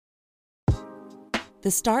The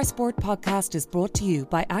Star Sport podcast is brought to you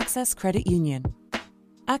by Access Credit Union.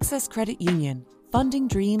 Access Credit Union, funding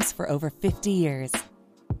dreams for over 50 years.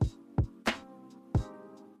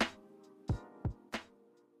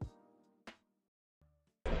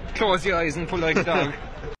 Close your eyes and pull like a dog.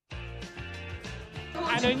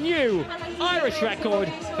 And a new Irish record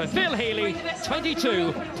for Phil Healy,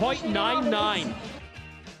 22.99.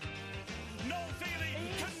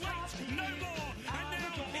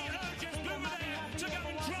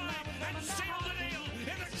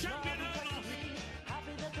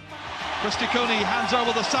 Christy Cooney hands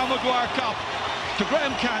over the Sam Maguire Cup to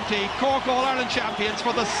Graham Canty, Cork All-Ireland champions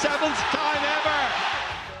for the 7th time ever.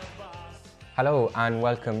 Hello and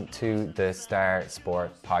welcome to the Star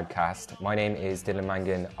Sport podcast. My name is Dylan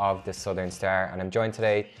Mangan of the Southern Star and I'm joined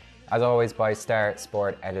today, as always, by Star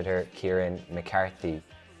Sport editor Kieran McCarthy.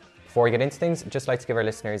 Before we get into things, I'd just like to give our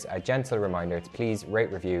listeners a gentle reminder to please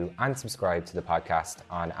rate, review and subscribe to the podcast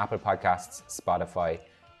on Apple Podcasts, Spotify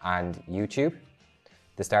and YouTube.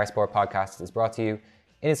 The Star Sport podcast is brought to you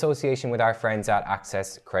in association with our friends at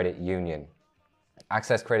Access Credit Union.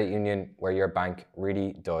 Access Credit Union, where your bank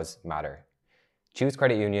really does matter. Choose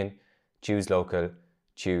credit union, choose local,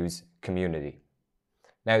 choose community.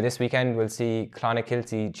 Now this weekend we'll see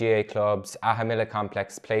Clonakilty GAA clubs Ahamilla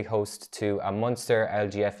Complex play host to a Munster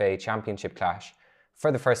LGFA Championship clash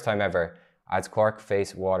for the first time ever as Cork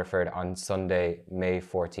face Waterford on Sunday, May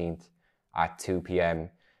 14th at 2 p.m.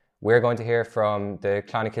 We're going to hear from the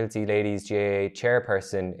Clonakilty Ladies GAA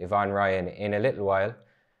chairperson Yvonne Ryan in a little while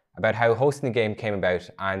about how hosting the game came about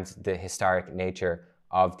and the historic nature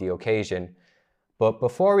of the occasion. But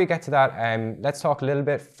before we get to that, let's talk a little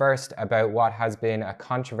bit first about what has been a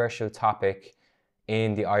controversial topic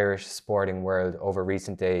in the Irish sporting world over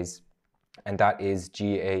recent days, and that is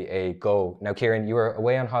GAAGO. Now, Kieran, you were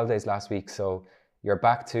away on holidays last week, so you're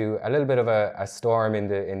back to a little bit of a storm in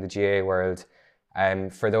the GAA world.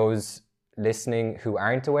 For those listening who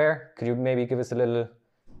aren't aware, could you maybe give us a little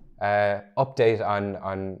update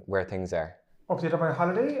on where things are? Update on my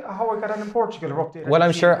holiday, how I got on in Portugal, or update? Well,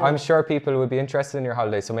 I'm sure people would be interested in your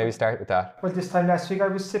holiday, so maybe start with that. Well, this time last week I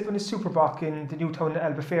was sipping a Superbock in the new town in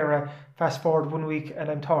Albufeira. Fast forward 1 week and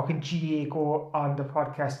I'm talking GAAGO on the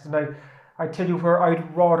podcast, and I tell you where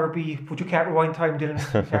I'd rather be, but you can't rewind time, Dylan.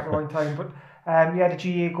 You can't rewind time. But the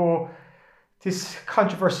GAAGO, this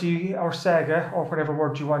controversy or saga or whatever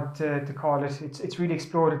word you want to call it, it's really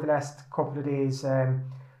exploded the last couple of days.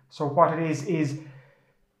 So what it is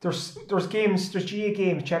there's GAA games,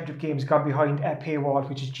 championship games gone behind a paywall,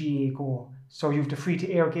 which is GAAGO. So you've the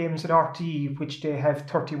free-to-air games at RTE, which they have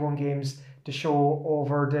 31 games to show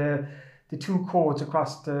over the two codes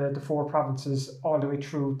across the four provinces all the way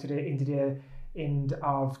through to into the end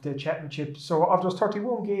of the championship. So of those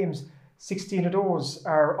 31 games, 16 of those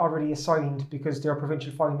are already assigned because they're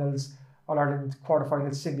provincial finals, All-Ireland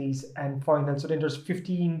quarterfinals, semis and finals. So then there's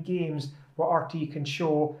 15 games where RTE can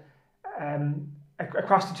show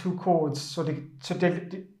across the two codes, so they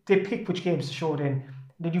pick which games to show then.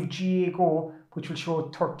 Then you have GAAGO, which will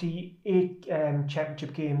show 38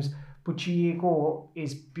 championship games, but GAAGO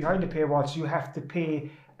is behind the paywall, so you have to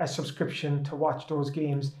pay a subscription to watch those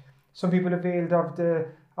games. Some people availed of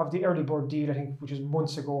the early bird deal, I think, which was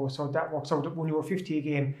months ago, so that works out at €1.50 a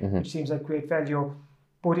game, which seems like great value.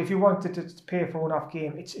 But if you wanted to pay for one off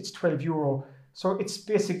game, it's €12. So it's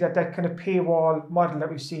basically that kind of paywall model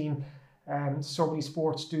that we've seen so many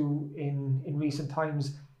sports do in recent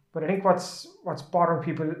times. But I think what's bothering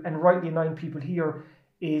people, and rightly annoying people here,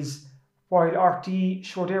 is while RTE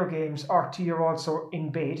show their games, RTE are also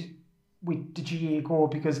in bed with the GAAGO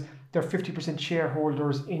because they're 50%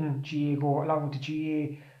 shareholders in GAAGO along with the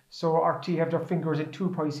GAA. So RTE have their fingers in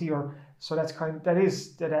two pies here. So that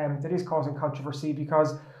is causing controversy,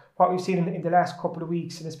 because what we've seen in the last couple of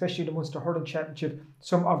weeks, and especially the Munster Hurling Championship,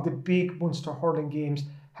 some of the big Munster Hurling games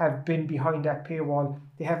have been behind that paywall.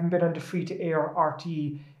 They haven't been on the free-to-air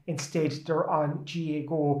RTE. Instead, they're on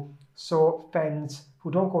GAAGO. So fans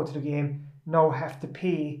who don't go to the game now have to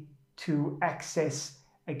pay to access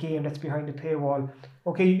a game that's behind the paywall.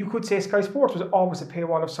 Okay, you could say Sky Sports was almost a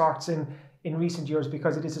paywall of sorts in recent years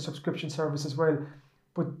because it is a subscription service as well.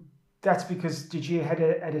 But that's because the GAA had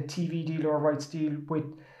a TV deal or a rights deal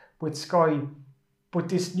with Sky. But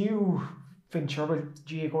this new venture, well,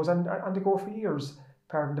 GAA goes on the go for years,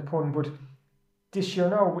 pardon the pun, but this year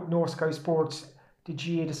now with no Sky Sports, the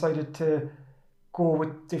GAA decided to go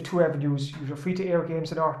with the two avenues. You have free-to-air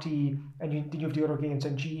games on RTE, and then you have the other games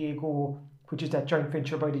on GAAGO, which is that joint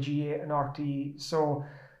venture by the GAA and RTE. So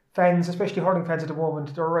fans, especially hurling fans at the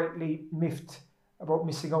moment, they're rightly miffed about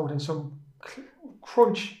missing out on some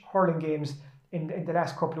crunch hurling games in the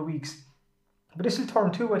last couple of weeks. But this will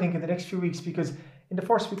turn too, I think, in the next few weeks, because in the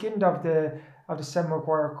first weekend of the Sam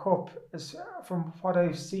Maguire Cup, from what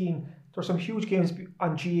I've seen, there's some huge games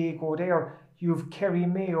on GAAGO there. You've Kerry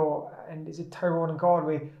Mayo and is it Tyrone and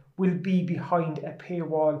Galway will be behind a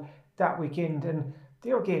paywall that weekend, and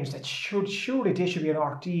they are games that surely they should be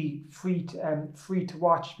on RT free to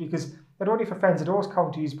watch, because not only for fans of those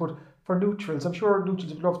counties but for neutrals. I'm sure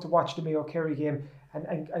neutrals would love to watch the Mayo Kerry game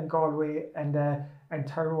and Galway and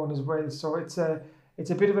Tyrone as well. So it's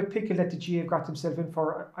a bit of a pickle that the GAA got themselves in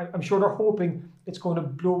for. I'm sure they're hoping it's going to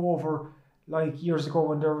blow over like years ago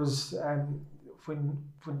when there was when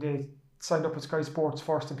they signed up with Sky Sports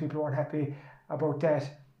first and people weren't happy about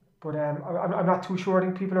that. But I'm not too sure. I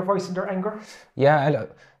think people are voicing their anger. Yeah,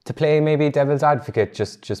 to play maybe devil's advocate,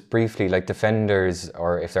 just briefly, like defenders,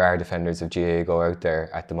 or if there are defenders of GAAGO out there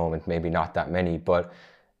at the moment, maybe not that many, but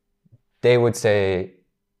they would say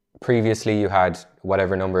previously you had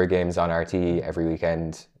whatever number of games on RT every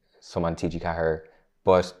weekend, some on TG Cahir,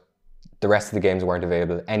 but the rest of the games weren't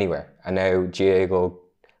available anywhere. And now GAAGO,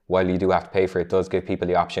 while you do have to pay for it, does give people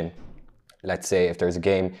the option. Let's say if there's a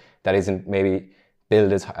game that isn't maybe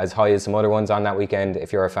billed as high as some other ones on that weekend,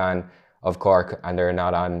 if you're a fan of Cork and they're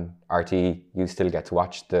not on RT, you still get to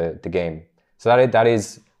watch the game. So that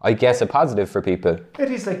is, I guess, a positive for people.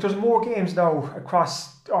 It is, like, there's more games now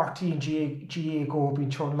across RT and GAAGO being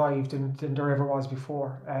shown live than there ever was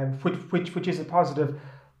before, which is a positive.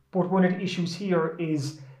 But one of the issues here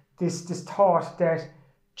is this thought that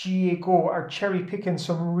GAAGO are cherry picking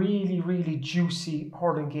some really, really juicy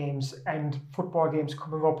hurling games and football games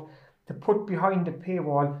coming up to put behind the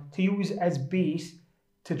paywall to use as bait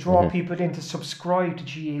to draw people in to subscribe to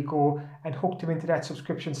GAAGO and hook them into that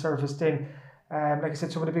subscription service. Then, like I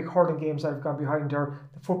said, some of the big hurling games that have gone behind there,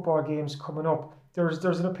 the football games coming up. There's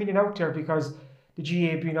an opinion out there, because the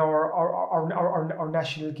GAA being our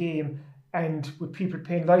national game, and with people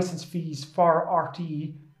paying licence fees for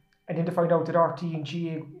RTE, and then to find out that RT and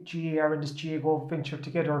GAA are in this GAAGO venture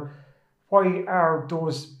together, why are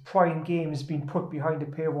those prime games being put behind a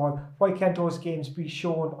paywall? Why can't those games be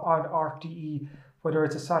shown on RTE, whether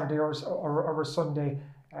it's a Saturday or a Sunday?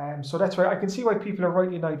 So that's why I can see why people are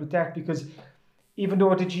rightly annoyed with that, because even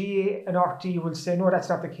though the GAA and RTE will say, no, that's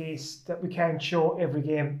not the case, that we can't show every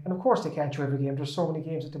game. And of course they can't show every game. There's so many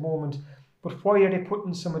games at the moment. But why are they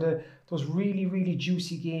putting some of those really, really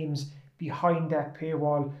juicy games behind that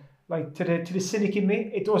paywall? Like, to the cynic in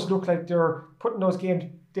me, it does look like they're putting those games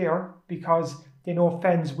there because they know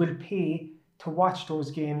fans will pay to watch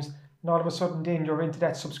those games, and all of a sudden then you're into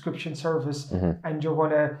that subscription service and you're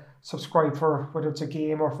going to subscribe for whether it's a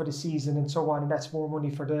game or for the season and so on, and that's more money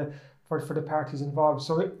for the parties involved.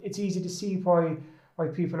 So it's easy to see why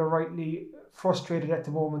people are rightly frustrated at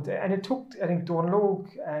the moment. And it took, I think,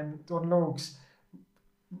 Donalogue's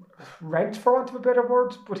rant, for want of a better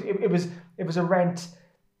word, but it was a rant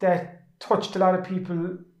that touched a lot of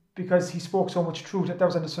people, because he spoke so much truth. That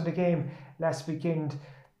was on the Sunday game last weekend,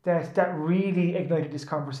 that really ignited this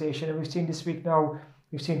conversation. And we've seen this week now,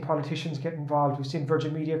 we've seen politicians get involved. We've seen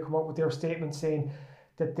Virgin Media come up with their statement saying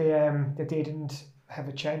that they didn't have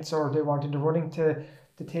a chance, or they weren't in the running to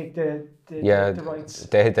take the rights.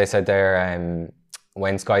 They said there,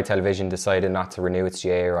 when Sky Television decided not to renew its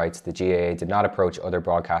GAA rights, the GAA did not approach other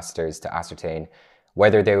broadcasters to ascertain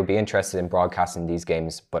whether they would be interested in broadcasting these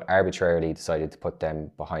games, but arbitrarily decided to put them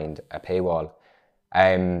behind a paywall.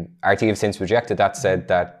 RT have since rejected that, said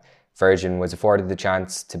that Virgin was afforded the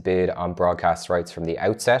chance to bid on broadcast rights from the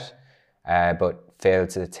outset, but failed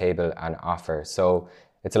to table an offer. So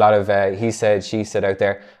it's a lot of he said, she said out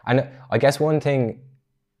there. And I guess one thing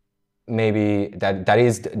maybe that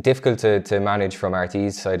is difficult to manage from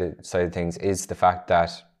RT's side of things is the fact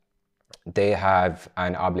that they have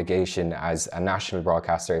an obligation as a national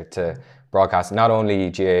broadcaster to broadcast not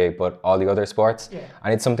only GAA but all the other sports. Yeah.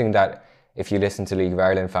 And it's something that, if you listen to League of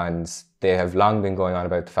Ireland fans, they have long been going on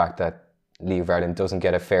about the fact that League of Ireland doesn't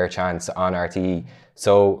get a fair chance on RTE.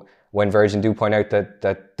 So when Virgin do point out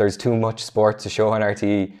that there's too much sport to show on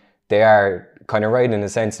RTE, they are kind of right in a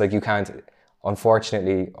sense. Like, you can't,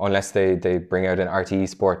 unfortunately, unless they bring out an RTE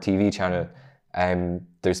Sport TV channel,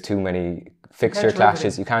 there's too many fixture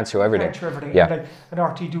clashes. You can't show everything. You can't show everything. Yeah. And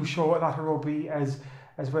RT do show a lot of rugby as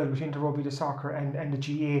well, between the rugby, the soccer and the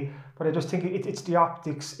GAA. But I just think it's the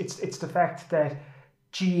optics. It's the fact that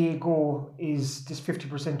GAAGO is this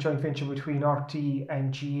 50% joint venture between RT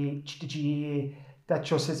and the GAA that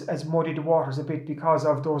just has muddied the waters a bit because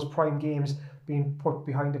of those prime games being put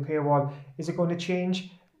behind the paywall. Is it going to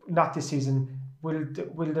change? Not this season. Will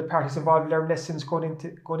the parties involved learn lessons going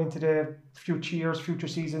into the future years, future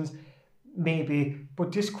seasons? maybe,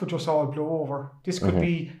 but this could just all blow over. This could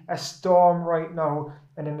be a storm right now,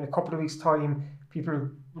 and in a couple of weeks' time, people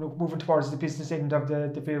moving towards the business end of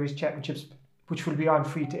the various championships, which will be on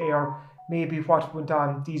free to air. Maybe what went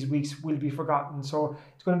on these weeks will be forgotten. So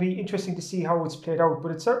it's going to be interesting to see how it's played out.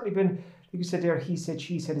 But it's certainly been, like you said there, he said,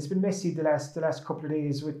 she said. It's been messy the last couple of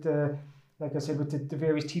days with the, like I said, with the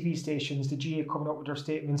various TV stations, the GAA coming out with their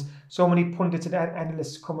statements. So many pundits and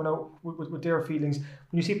analysts coming out with their feelings.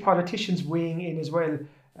 When you see politicians weighing in as well,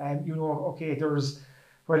 okay,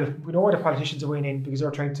 we know why the politicians are weighing in, because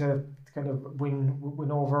they're trying to kind of win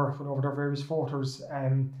over their various voters.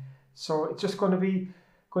 So it's just going to be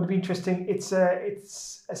interesting. It's a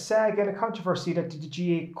sag and a controversy that the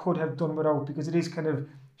GAA could have done without, because it is kind of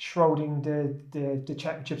shrouding the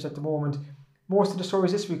championships at the moment. Most of the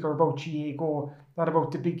stories this week are about GAAGO, not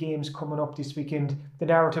about the big games coming up this weekend. The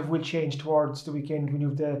narrative will change towards the weekend when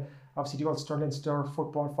you have obviously the Ulster-Leinster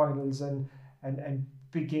football finals and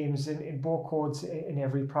big games in both codes in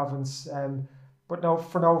every province. But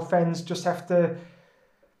for now, fans just have to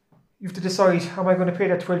decide: am I going to pay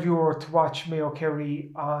that €12 to watch Mayo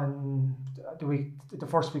Kerry on the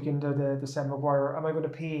first weekend of the Sam Maguire? Am I going to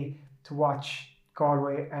pay to watch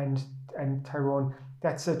Galway and Tyrone?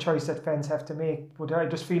 That's a choice that fans have to make. But I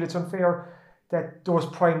just feel it's unfair that those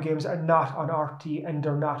prime games are not on RT and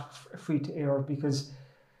they're not free to air, because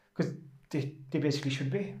they basically should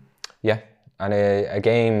be. Yeah, and a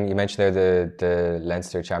game you mentioned there, the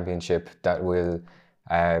Leinster Championship, that will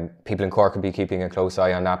people in Cork will be keeping a close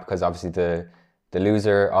eye on that, because obviously the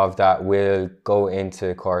loser of that will go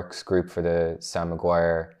into Cork's group for the Sam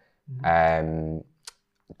Maguire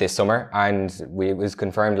this summer, and it was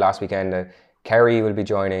confirmed last weekend that Kerry will be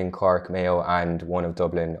joining Cork, Mayo and one of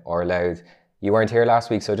Dublin or Louth. You weren't here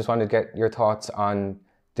last week, so I just wanted to get your thoughts on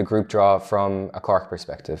the group draw from a Cork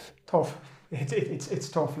perspective. Tough. It's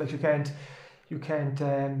tough. Like you can't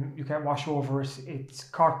wash over it.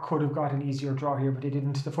 Cork could have got an easier draw here, but they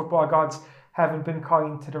didn't. The football gods haven't been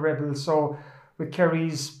kind to the Rebels. So with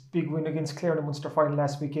Kerry's big win against Clare in the Munster final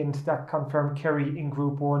last weekend, that confirmed Kerry in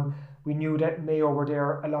Group 1. We knew that Mayo were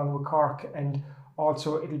there along with Cork, and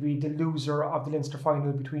also it'll be the loser of the Leinster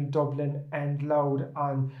final between Dublin and Louth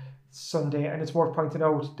on Sunday. And it's worth pointing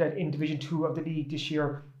out that in Division 2 of the league this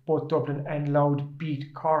year, both Dublin and Louth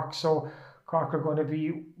beat Cork. So Cork are going to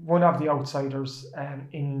be one of the outsiders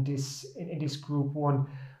in this Group 1.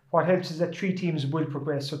 What helps is that 3 teams will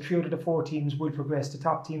progress. So 3 out of the 4 teams will progress. The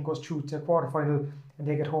top team goes through to quarterfinal and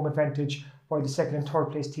they get home advantage, while the second and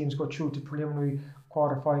third place teams go through to preliminary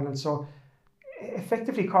quarterfinal. So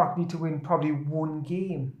effectively, Cork need to win probably one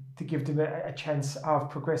game to give them a chance of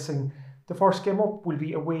progressing. The first game up will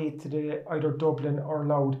be away to either Dublin or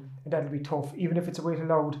Louth, and that'll be tough. Even if it's away to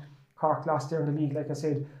Louth, Cork lost there in the league, like I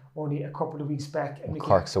said, only a couple of weeks back. And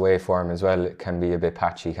Cork's away form as well, it can be a bit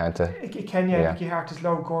patchy, can't it? It can, yeah. Mickey Hart is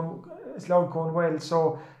Louth going well,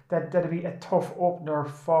 so that'll be a tough opener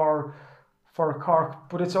for Cork.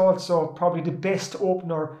 But it's also probably the best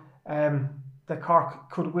opener that Cork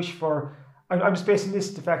could wish for. I'm just basing this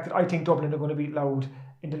on the fact that I think Dublin are going to beat Louth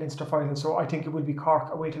in the Leinster final, so I think it will be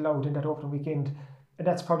Cork away to Louth in that opening weekend, and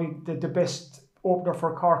that's probably the best opener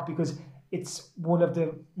for Cork, because it's one of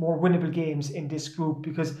the more winnable games in this group.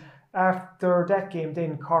 Because after that game,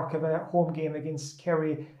 then Cork have a home game against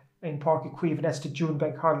Kerry in Páirc Uí Chaoimh, and that's the June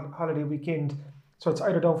bank holiday weekend, so it's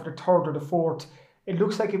either down for the 3rd or the 4th. It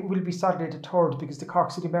looks like it will be Saturday the 3rd, because the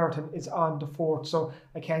Cork City Marathon is on the 4th, so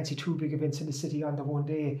I can't see 2 big events in the city on the one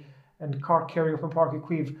day. And Cork Kerry up in Páirc Uí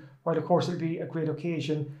Chaoimh, while of course it'll be a great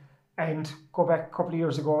occasion. And go back a couple of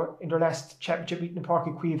years ago, in their last championship meeting in Páirc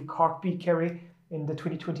Uí Chaoimh, Cork beat Kerry in the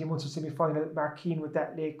 2020 Munster semi-final, Mark Keane with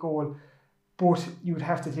that late goal. But you would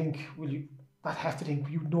have to think, you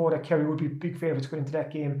know that Kerry would be big favourites going into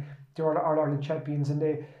that game. They're All-Ireland champions, and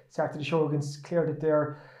they started the show against Clare that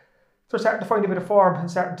they're starting to find a bit of form and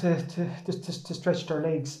starting to stretch their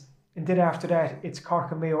legs. And then after that, it's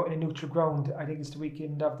Cork and Mayo in a neutral ground. I think it's the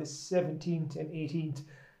weekend of the 17th and 18th.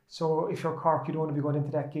 So if you're Cork, you don't want to be going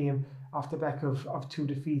into that game off the back of 2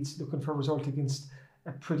 defeats, looking for a result against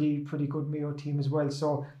a pretty good Mayo team as well.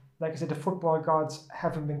 So, like I said, the football gods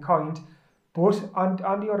haven't been kind. But on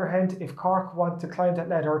the other hand, if Cork want to climb that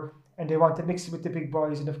ladder and they want to mix it with the big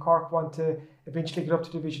boys, and if Cork want to eventually get up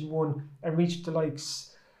to Division 1 and reach the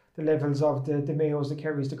levels of the Mayos, the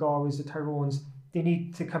Kerrys, the Galways, the Tyrones, they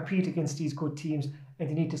need to compete against these good teams, and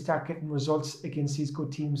they need to start getting results against these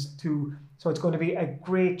good teams too. So it's going to be a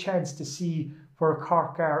great chance to see where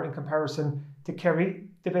Cork are in comparison to Kerry,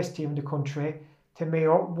 the best team in the country, to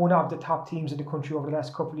Mayo, one of the top teams in the country over the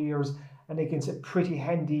last couple of years, and against a pretty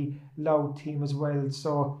handy Louth team as well.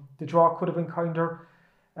 So the draw could have been kinder.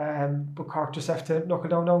 But Cork just have to knuckle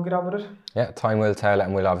down now and get on with it. Yeah, time will tell,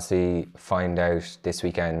 and we'll obviously find out this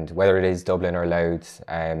weekend whether it is Dublin or Louth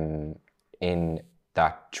in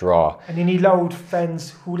that draw. And any Louth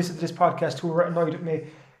fans who listen to this podcast who are annoyed at me,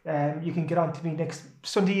 you can get on to me next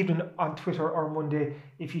Sunday evening on Twitter or Monday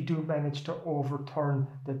if you do manage to overturn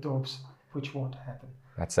the Dubs, which won't happen.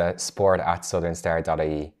 That's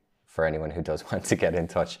sport@southernstar.ie for anyone who does want to get in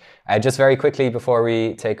touch. Just very quickly before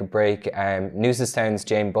we take a break, Newcestown's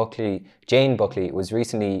Jane Buckley was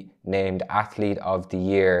recently named Athlete of the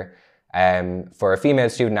Year for a female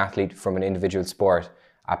student athlete from an individual sport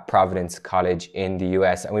at Providence College in the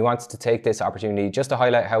US. And we wanted to take this opportunity just to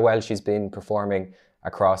highlight how well she's been performing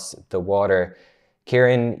across the water.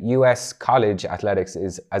 Kieran, US college athletics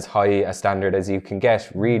is as high a standard as you can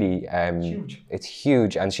get, really. Huge. It's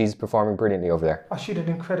huge, and she's performing brilliantly over there. She had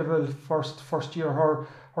an incredible first year,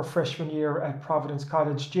 her freshman year at Providence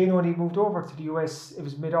College. Jane only moved over to the US, it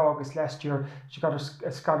was mid-August last year. She got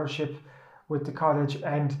a scholarship with the college,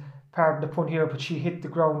 and pardon the pun here, but she hit the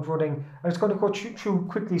ground running. I was going to go through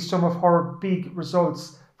quickly some of her big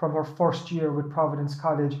results from her first year with Providence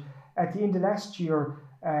College. At the end of last year,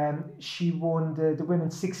 she won the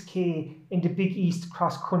women's 6K in the Big East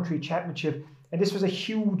Cross Country Championship, and this was a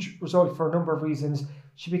huge result for a number of reasons.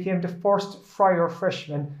 She became the first Friar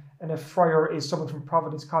freshman, and a Friar is someone from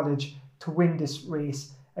Providence College, to win this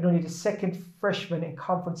race, and only the second freshman in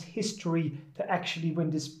conference history to actually win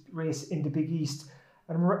this race in the Big East.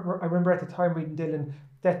 And I remember at the time reading, Dylan,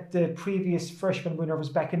 that the previous freshman winner was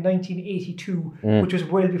back in 1982, which was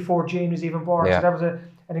well before Jane was even born. Yeah. So that was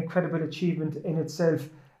an incredible achievement in itself.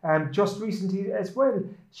 Just recently as well,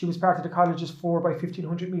 she was part of the college's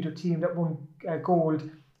 4x1500 metre team that won gold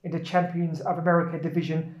in the Champions of America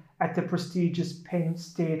division at the prestigious Penn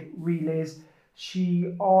State Relays.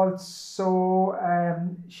 She also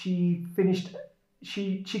she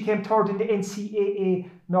came third in the NCAA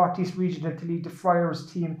Northeast Regional to lead the Friars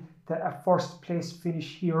team to a first place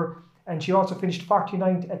finish here, and she also finished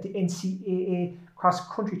 49th at the NCAA Cross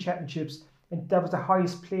Country Championships, and that was the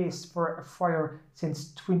highest place for a Friar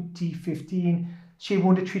since 2015. She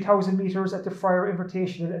won the 3,000 metres at the Friar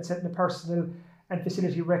Invitational and set a personal and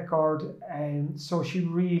facility record, and so she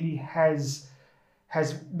really has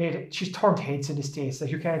made it. She's turned heads in the States,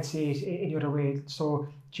 like you can't say it any other way. So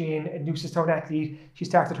Jane, a Newcestown athlete, she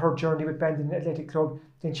started her journey with Bandon Athletic Club,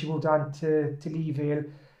 then she moved on to Leevale.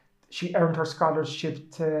 She earned her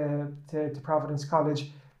scholarship to Providence College.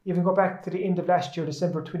 Even go back to the end of last year,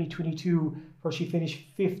 December 2022, where she finished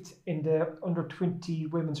 5th in the under-20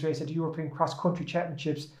 women's race at the European Cross Country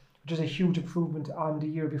Championships, which is a huge improvement on the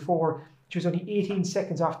year before. She was only 18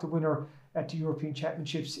 seconds off the winner at the European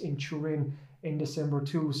Championships in Turin in December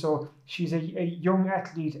too. So she's a young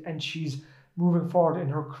athlete, and she's moving forward in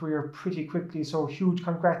her career pretty quickly. So huge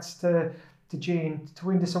congrats to Jane to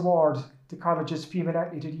win this award, the college's Female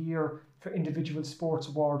Athlete of the Year for Individual Sports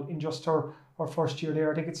Award, in just her first year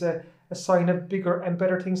there. I think it's a sign of bigger and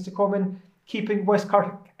better things to come, in keeping West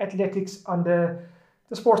Cork athletics on the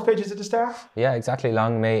sports pages at the start. Yeah, exactly.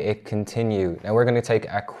 Long may it continue. Now we're going to take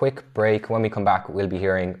a quick break. When we come back, we'll be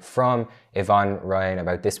hearing from Yvonne Ryan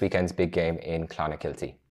about this weekend's big game in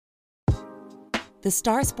Clonakilty. The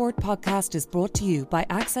Star Sport podcast is brought to you by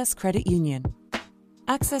Access Credit Union.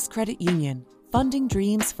 Access Credit Union, funding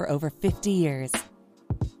dreams for over 50 years.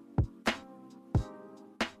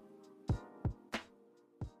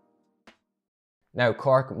 Now,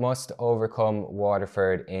 Cork must overcome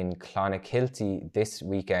Waterford in Clonakilty this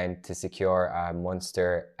weekend to secure a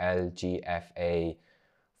Munster LGFA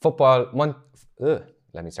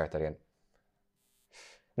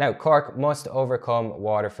Now, Cork must overcome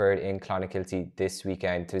Waterford in Clonakilty this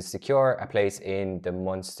weekend to secure a place in the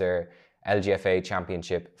Munster LGFA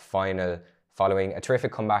Championship final, following a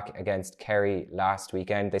terrific comeback against Kerry last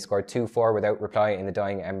weekend. They scored 2-4 without reply in the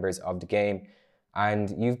dying embers of the game.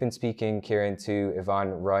 And you've been speaking, Kieran, to Yvonne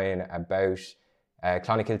Ryan about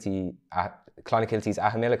Clonakilty's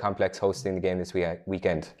Ahamilla complex hosting the game this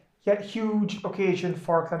weekend. Yeah, huge occasion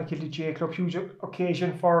for Clonakilty GAA Club, huge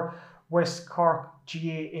occasion for West Cork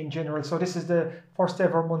GAA in general. So this is the first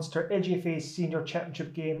ever Munster LGFA Senior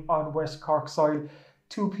Championship game on West Cork soil.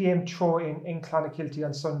 2 p.m. throw-in in Clonakilty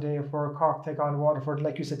on Sunday, where Cork take on Waterford.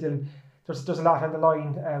 Like you said, Dylan, there's a lot on the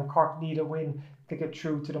line. Cork need a win to get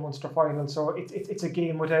through to the Munster final. So it's a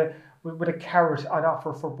game with a carrot on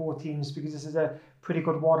offer for both teams, because this is a pretty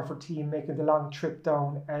good Waterford team making the long trip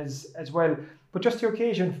down as well. But just the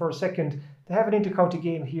occasion for a second, to have an inter-county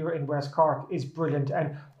game here in West Cork is brilliant,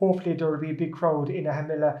 and hopefully there will be a big crowd in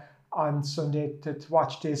Ahamilla on Sunday to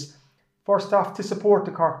watch this. First off, to support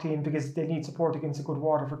the Cork team because they need support against a good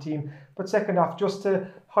Waterford team. But second off, just to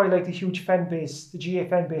highlight the huge fan base, the GAA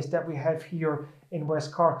fan base that we have here in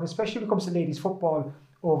West Cork, and especially when it comes to ladies football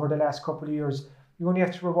over the last couple of years. You only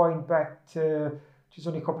have to rewind back to just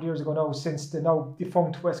only a couple of years ago now, since the now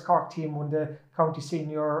defunct West Cork team won the County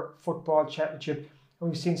Senior Football Championship. And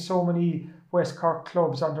we've seen so many West Cork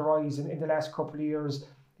clubs on the rise in the last couple of years.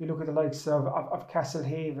 You look at the likes of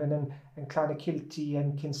Castlehaven and Clonakilty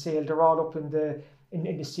and Kinsale. They're all up in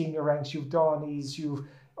the senior ranks. You've Donnies, you've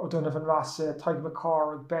O'Donovan Rossa, Tydal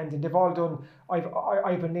McCormick, Bend, and they've all done.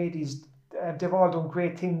 Ivan ladies. They've all done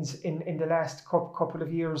great things in the last couple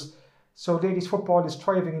of years. So ladies football is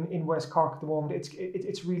thriving in West Cork at the moment.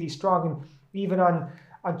 It's really strong, and even on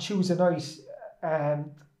Tuesday night,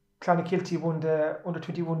 Clonakilty won the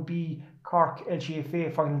under-21B Cork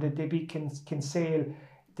LGFA final. They beat Kinsale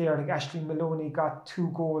there. I think Aisling Maloney got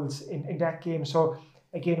 2 goals in that game. So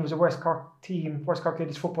again, it was a West Cork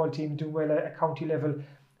ladies football team doing well at county level.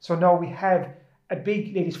 So now we have a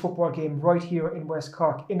big ladies football game right here in West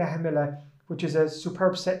Cork, in Ahamilla, which is a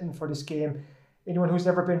superb setting for this game. Anyone who's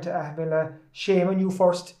never been to Ahamilla, shame on you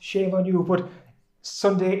first, shame on you. But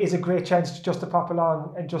Sunday is a great chance just to pop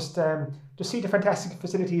along and just see the fantastic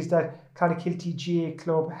facilities that Clonakilty GAA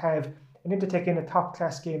club have, and then to take in a top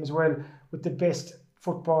class game as well with the best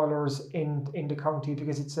footballers in the county,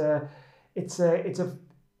 because it's a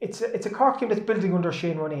Cork team that's building under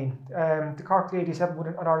Shane Ronayne. The Cork ladies haven't won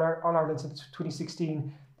an All-Ireland since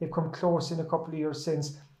 2016. They've come close in a couple of years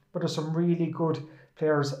since, but there's some really good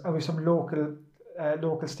players, and with some local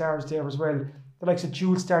stars there as well. The likes of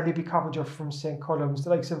Jules Star, Libby Coppinger from St. Columb's, the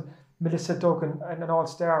likes of Melissa Duggan, and an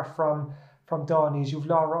all-star from Donnies. You've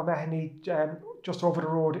Laura O'Mahony just over the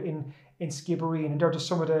road in Skibbereen, and they're just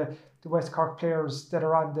some of the West Cork players that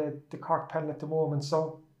are on the Cork panel at the moment.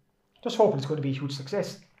 So just hoping it's going to be a huge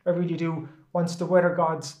success. I really do. Once the weather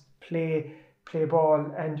gods play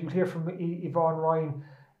ball, and you'll hear from Yvonne Ryan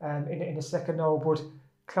in a second now, but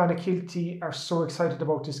Clonakilty are so excited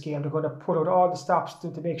about this game. They're going to put out all the stops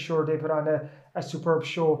to make sure they put on a superb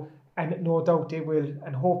show, and no doubt they will.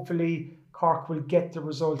 And hopefully Cork will get the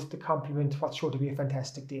result to complement what's sure to be a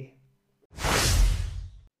fantastic day.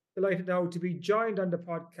 Delighted now to be joined on the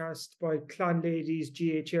podcast by Clon Ladies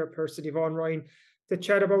GAA chairperson Yvonne Ryan to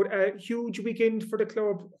chat about a huge weekend for the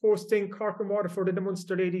club, hosting Cork and Waterford in the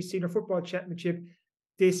Munster Ladies Senior Football Championship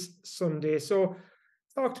this Sunday. So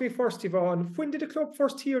talk to me first, Yvonne. When did the club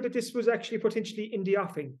first hear that this was actually potentially in the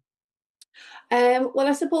offing? Well,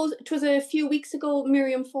 I suppose it was a few weeks ago.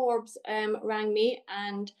 Miriam Forbes rang me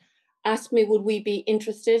and asked me would we be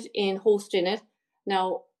interested in hosting it.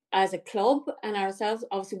 Now, as a club and ourselves,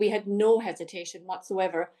 obviously we had no hesitation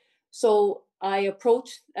whatsoever. So I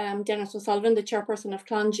approached Dennis O'Sullivan, the chairperson of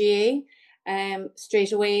Clon GAA,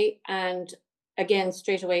 straight away, and again,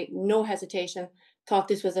 straight away, no hesitation. Thought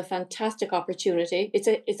this was a fantastic opportunity.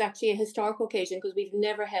 It's actually a historic occasion because we've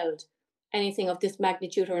never held anything of this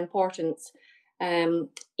magnitude or importance in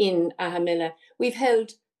Ahamilla. We've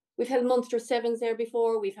held Munster Sevens there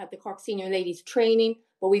before. We've had the Cork Senior Ladies training,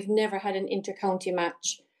 but we've never had an inter-county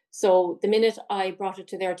match. So the minute I brought it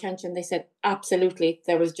to their attention, they said absolutely.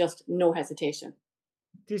 There was just no hesitation.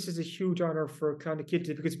 This is a huge honour for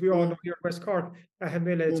Clonakilty, because we all know here at West Cork,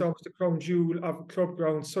 Ahamilla, it's almost a crown jewel of club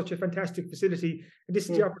ground, such a fantastic facility. And this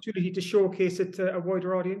is the opportunity to showcase it to a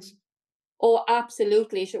wider audience. Oh,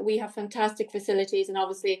 absolutely. We have fantastic facilities, and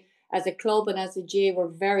obviously as a club and as a GAA, we're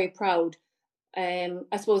very proud. I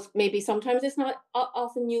suppose maybe sometimes it's not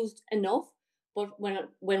often used enough, but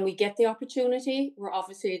when we get the opportunity, we're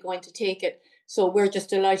obviously going to take it. So we're just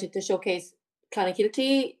delighted to showcase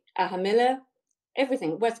Clonakilty, Ahamilla,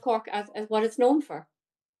 everything, West Cork as what it's known for.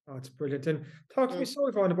 Oh, it's brilliant. And talk to me, so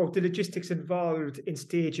Yvonne, about the logistics involved in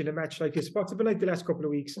staging a match like this. What's it been like the last couple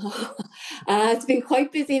of weeks? It's been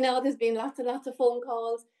quite busy now. There's been lots of phone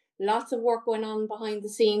calls, lots of work going on behind the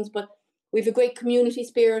scenes, but we've a great community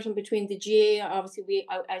spirit, and between the GAA, obviously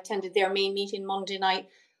I attended their main meeting Monday night,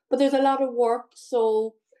 but there's a lot of work.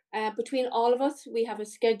 So between all of us, we have a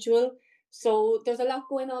schedule. So there's a lot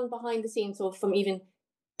going on behind the scenes. So from even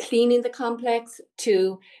cleaning the complex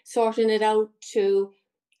to sorting it out to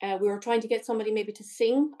we were trying to get somebody maybe to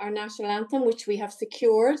sing our national anthem, which we have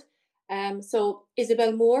secured. So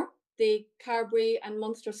Isabel Moore, the Carbery and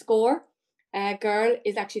Munster score girl,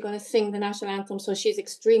 is actually going to sing the national anthem. So she's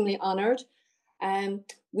extremely honoured.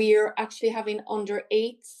 We're actually having under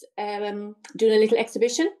 8s doing a little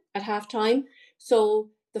exhibition at halftime. So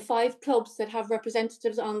the 5 clubs that have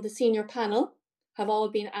representatives on the senior panel have all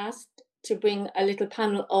been asked to bring a little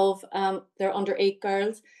panel of their under 8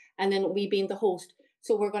 girls, and then we being the host.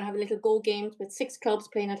 So we're going to have a little go games with 6 clubs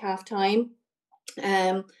playing at half time.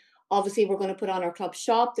 Obviously, we're going to put on our club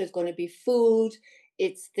shop. There's going to be food.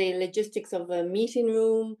 It's the logistics of a meeting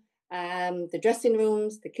room, the dressing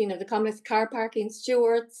rooms, the cleaning of the complex, car parking,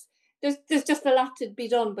 stewards. There's just a lot to be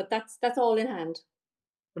done, but that's all in hand.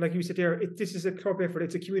 But like you said there, this is a club effort.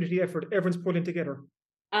 It's a community effort. Everyone's pulling together.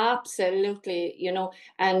 Absolutely,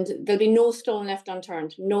 and there'll be no stone left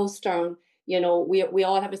unturned. No stone. We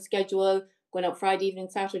all have a schedule going out Friday evening,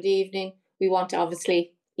 Saturday evening. We want to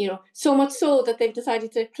obviously, so much so that they've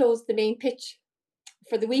decided to close the main pitch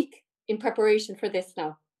for the week in preparation for this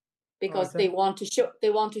now, because they want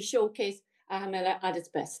to showcase Ahamella at its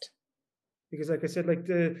best. Because, like I said, like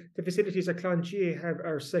the facilities at Clan GAA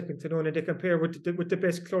are second to none, and they compare with the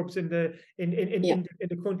best clubs in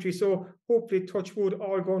the country. So hopefully, touch wood,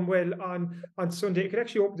 all going well on Sunday. It could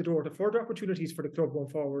actually open the door to further opportunities for the club going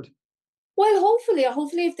forward. Well,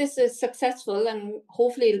 hopefully, if this is successful, and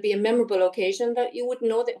hopefully it'll be a memorable occasion, that you would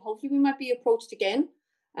know that hopefully we might be approached again,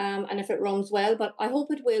 and if it runs well. But I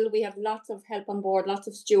hope it will. We have lots of help on board, lots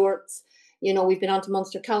of stewards. We've been on to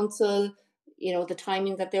Munster Council. The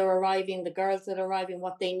timing that they're arriving, the girls that are arriving,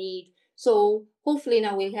 what they need. So hopefully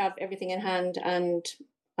now we'll have everything in hand, and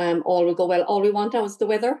all will go well. All we want now is the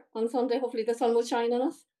weather on Sunday. Hopefully the sun will shine on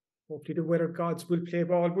us. Hopefully the weather gods will play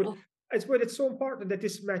ball. But as well, it's so important that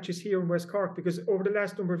this match is here in West Cork, because over the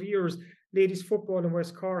last number of years, ladies football in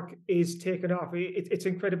West Cork is taken off. It's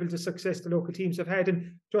incredible the success the local teams have had.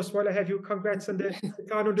 And just while I have you, congrats on the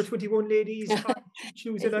Clan under 21 ladies on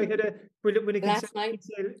Tuesday night, had a brilliant win against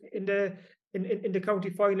in the county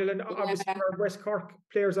final, and obviously our West Cork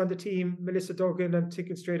players on the team, Melissa Duggan, and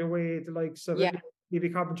taking straight away the likes of Libby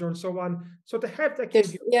Coppinger and so on. So to have that game,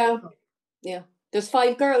 there's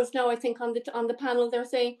 5 girls now, I think, on the panel. They're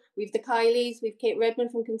saying we've the Kylies, we've Kate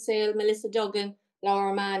Redmond from Kinsale, Melissa Duggan,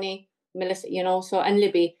 Laura Manny, Melissa, and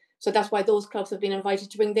Libby. So that's why those clubs have been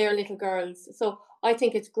invited to bring their little girls. So I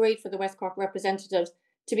think it's great for the West Cork representatives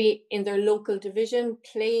to be in their local division,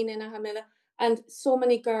 playing in Ahamella. And so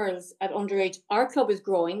many girls at underage. Our club is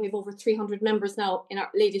growing. We've over 300 members now in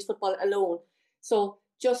our ladies football alone. So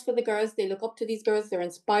just for the girls, they look up to these girls. They're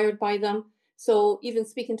inspired by them. So even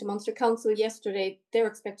speaking to Munster Council yesterday, they're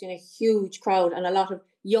expecting a huge crowd and a lot of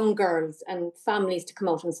young girls and families to come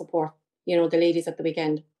out and support, the ladies at the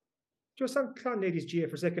weekend. Just on Clan Ladies GAA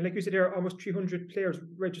for a second, like you said, there are almost 300 players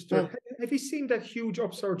registered. Have you seen that huge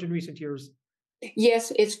upsurge in recent years?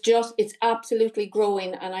 Yes, it's absolutely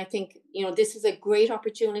growing. And I think, this is a great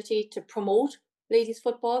opportunity to promote ladies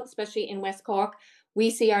football, especially in West Cork. We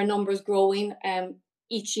see our numbers growing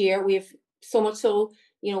each year. We have so much so,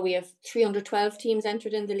 we have 312 teams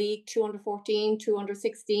entered in the league, 214,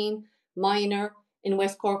 216, minor. In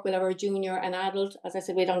West Cork, we'll have our junior and adult. As I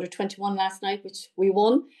said, we had under 21 last night, which we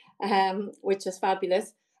won, which is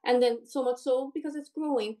fabulous. And then so much so, because it's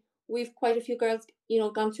growing, we've quite a few girls,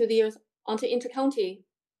 gone through the years onto inter-county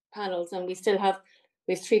panels, and we have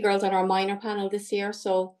 3 girls on our minor panel this year.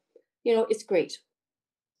 So, it's great.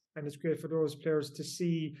 And it's great for those players to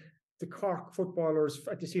see the Cork footballers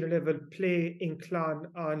at the senior level play in Clan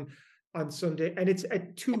on Sunday. And it's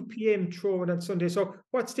at 2 p.m. throw-in on Sunday. So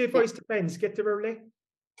what's the advice to fans? Get there early?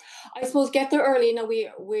 I suppose get there early. Now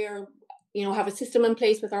we're have a system in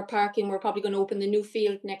place with our parking. We're probably going to open the new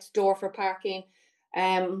field next door for parking.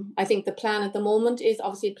 I think the plan at the moment is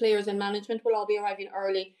obviously players and management will all be arriving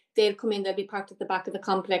early. They'll come in, they'll be parked at the back of the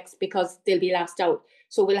complex because they'll be last out.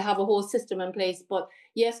 So we'll have a whole system in place. But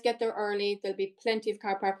yes, get there early. There'll be plenty of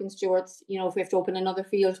car parking stewards. If we have to open another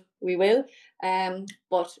field, we will.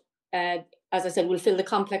 But as I said, we'll fill the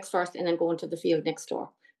complex first and then go into the field next door.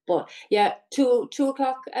 But yeah, 2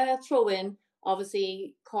 o'clock throw in.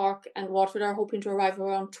 Obviously, Cork and Waterford are hoping to arrive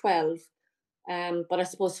around 12. But I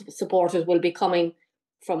suppose supporters will be coming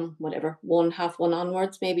from whatever, 1:30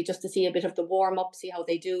 onwards, maybe just to see a bit of the warm up, see how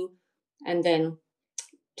they do, and then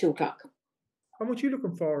 2 o'clock. How much are you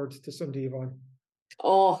looking forward to Sunday, Yvonne?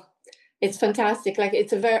 Oh, it's fantastic. Like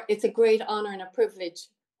it's a great honour and a privilege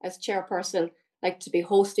as chairperson, like to be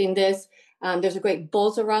hosting this. There's a great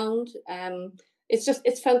buzz around.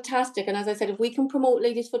 It's fantastic. And as I said, if we can promote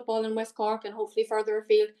ladies football in West Cork and hopefully further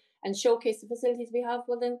afield and showcase the facilities we have,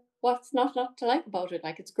 well then what's not to like about it?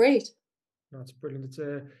 Like, it's great. No, it's brilliant. It's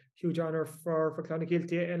a huge honour for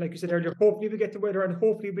Clonagilty. And like you said earlier, hopefully we get the weather and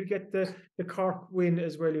hopefully we'll get the Cork win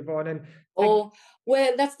as well, Yvonne. And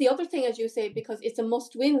well, that's the other thing, as you say, because it's a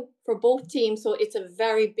must win for both teams. So it's a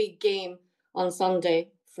very big game on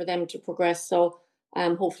Sunday for them to progress. So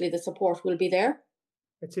hopefully the support will be there.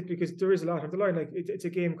 That's it, because there is a lot on the line. Like it's a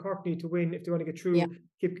game Cork need to win if they want to get through. Yeah.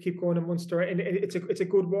 Keep going in Munster, and it's a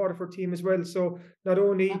good Waterford team as well. So not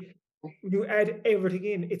only when you add everything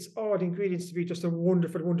in, it's all the ingredients to be just a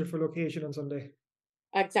wonderful, wonderful occasion on Sunday.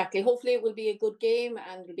 Exactly. Hopefully it will be a good game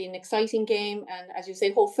and it'll be an exciting game. And as you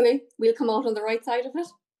say, hopefully we'll come out on the right side of it.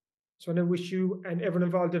 So I wish you and everyone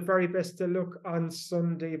involved the very best of luck on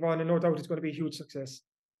Sunday, Yvonne, and no doubt it's going to be a huge success.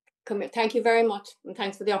 Thank you very much, and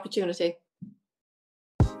thanks for the opportunity.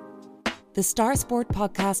 The Star Sport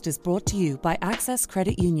podcast is brought to you by Access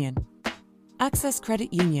Credit Union. Access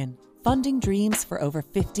Credit Union, funding dreams for over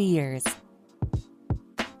 50 years.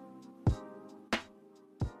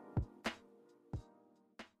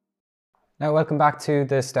 Now, welcome back to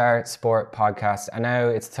the Star Sport podcast. And now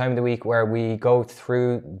it's the time of the week where we go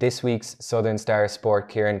through this week's Southern Star Sport.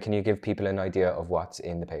 Kieran, can you give people an idea of what's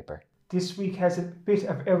in the paper? This week has a bit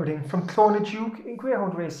of everything, from Clonard Duke in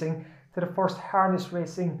greyhound racing to the first harness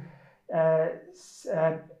racing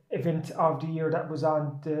event of the year that was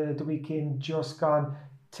on the weekend just gone,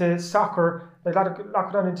 to soccer. A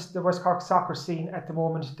lot going on into the West Cork soccer scene at the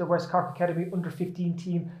moment. The West Cork Academy under-15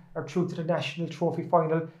 team are through to the National Trophy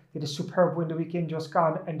final. They had a superb win the weekend just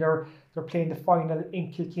gone, and they're playing the final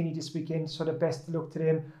in Kilkenny this weekend, so the best of luck to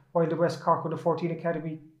them. While the West Cork under-14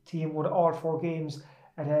 Academy team won all 4 games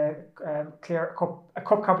at a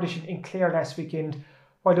cup competition in Clare last weekend.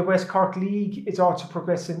 While the West Cork League is also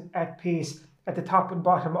progressing at pace. At the top and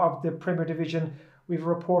bottom of the Premier Division, we have a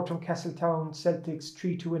report from Castletown Celtics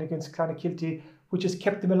 3-2 win against Clonakilty, which has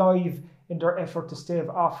kept them alive in their effort to stave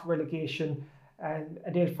off relegation. And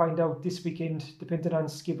they'll find out this weekend, depending on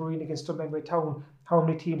Skibbereen against Dunmanway Town, how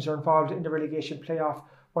many teams are involved in the relegation playoff.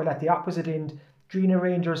 While at the opposite end, Drina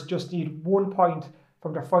Rangers just need 1 point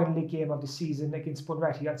from their final league game of the season against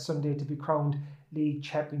Bunratty on Sunday to be crowned league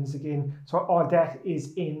champions again. So all that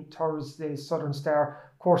is in Thursday's Southern Star.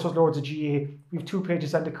 Of course, there's loads of GA. We have 2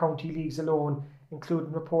 pages on the county leagues alone,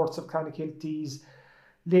 including reports of Clonakilty's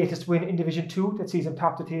latest win in Division 2 that sees them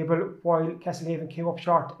top the table, while Castlehaven came up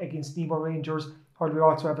short against Nemo Rangers. While we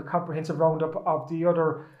also have a comprehensive roundup of the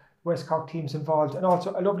other West Cork teams involved, and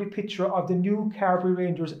also a lovely picture of the new Carberry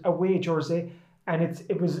Rangers away jersey. And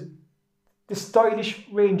it was the stylish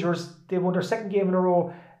Rangers. They won their 2nd game in a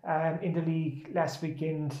row in the league last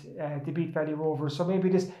weekend. They beat Valley Rovers. So maybe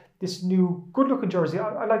this new good-looking jersey,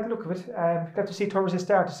 I like the look of it. Glad to see Thursday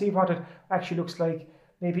start to see what it actually looks like.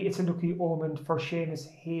 Maybe it's a lucky omen for Seamus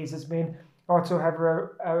Hayes' men. Also have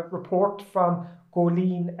a report from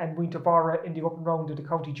Goleen and Winterborough in the open round of the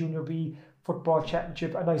County Junior B Football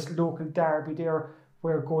Championship. A nice local derby there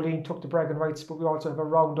where Goleen took the bragging rights, but we also have a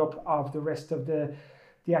roundup of the rest of the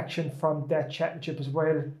action from that championship as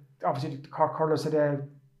well. Obviously, the Cork Hurlers had a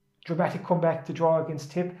dramatic comeback to draw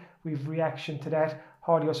against Tip. We've reaction to that.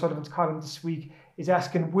 Hardy O'Sullivan's column this week is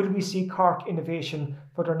asking, will we see Cork innovation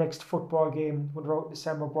for their next football game when they're out in the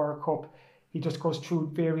Sam Maguire Cup? He just goes through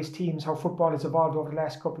various teams, how football has evolved over the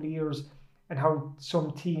last couple of years and how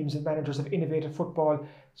some teams and managers have innovated football.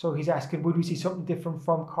 So he's asking, will we see something different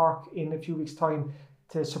from Cork in a few weeks' time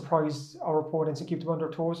to surprise our opponents and keep them on their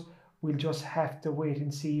toes? We'll just have to wait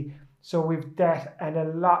and see. So we've that and a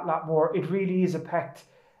lot more. It really is a packed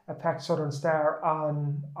Southern Star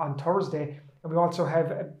on Thursday. And we also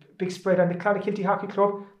have a big spread on the Clonakilty Hockey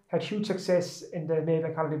Club. Had huge success in the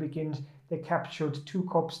Maybank Holiday weekend. They captured 2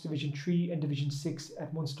 cups, Division 3 and Division 6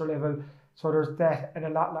 at Munster level. So there's that and a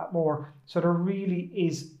lot more. So there really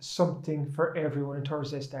is something for everyone in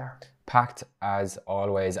Thursday Star. Packed as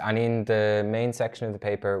always. And in the main section of the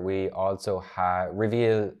paper, we also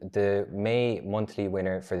reveal the May monthly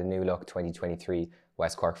winner for the New Look 2023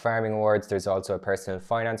 West Cork Farming Awards. There's also a personal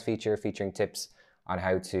finance feature featuring tips on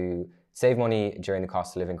how to save money during the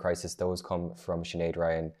cost of living crisis. Those come from Sinead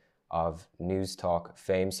Ryan of News Talk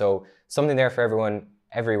fame. So something there for everyone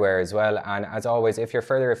everywhere as well. And as always, if you're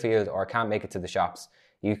further afield or can't make it to the shops,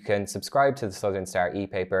 you can subscribe to the Southern Star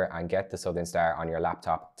e-paper and get the Southern Star on your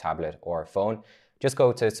laptop, tablet or phone. Just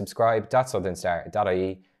go to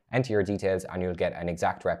subscribe.southernstar.ie, enter your details and you'll get an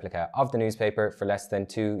exact replica of the newspaper for less than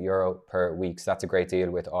 €2 per week. So that's a great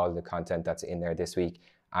deal with all the content that's in there this week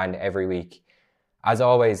and every week. As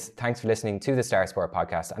always, thanks for listening to the Star Sport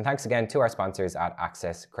podcast, and thanks again to our sponsors at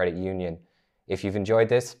Access Credit Union. If you've enjoyed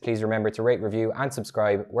this, please remember to rate, review and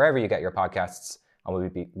subscribe wherever you get your podcasts,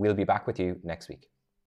 and we'll be back with you next week.